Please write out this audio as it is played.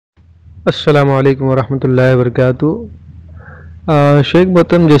السلام علیکم ورحمۃ اللہ وبرکاتہ۔ شیخ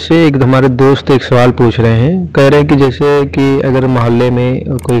محترم، جیسے ایک ہمارے دوست ایک سوال پوچھ رہے ہیں، کہہ رہے ہیں کہ جیسے کہ اگر محلے میں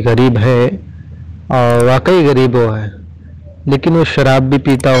کوئی غریب ہے اور واقعی غریب وہ ہے لیکن وہ شراب بھی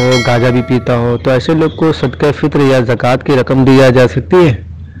پیتا ہو، گاجا بھی پیتا ہو، تو ایسے لوگ کو صدقہ فطر یا زکوٰۃ کی رقم دیا جا سکتی ہے؟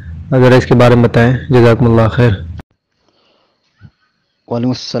 اگر اس کے بارے میں بتائیں، جزاکم اللہ خیر۔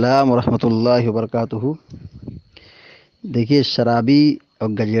 وعلیکم السلام ورحمۃ اللہ وبرکاتہ۔ دیکھیے، شرابی اور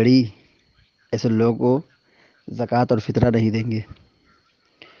گجڑی ایسے لوگوں کو زکوٰۃ اور فطرہ نہیں دیں گے۔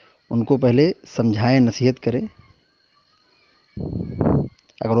 ان کو پہلے سمجھائیں، نصیحت کریں۔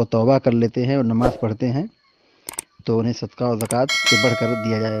 اگر وہ توبہ کر لیتے ہیں اور نماز پڑھتے ہیں تو انہیں صدقہ اور زکوٰۃ سے بڑھ کر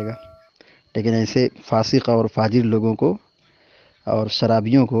دیا جائے گا، لیکن ایسے فاسق اور فاجر لوگوں کو اور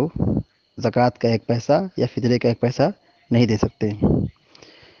شرابیوں کو زکوٰۃ کا ایک پیسہ یا فطرے کا ایک پیسہ نہیں دے سکتے۔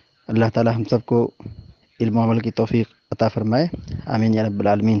 اللہ تعالی ہم سب کو علم و عمل کی توفیق عطا فرمائے، آمین یا رب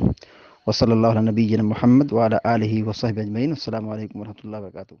العالمین۔ وصلی اللہ علی نبینا محمد وعلی آلہ وصحبہ اجمعین۔ السلام علیکم ورحمۃ اللہ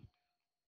وبرکاتہ۔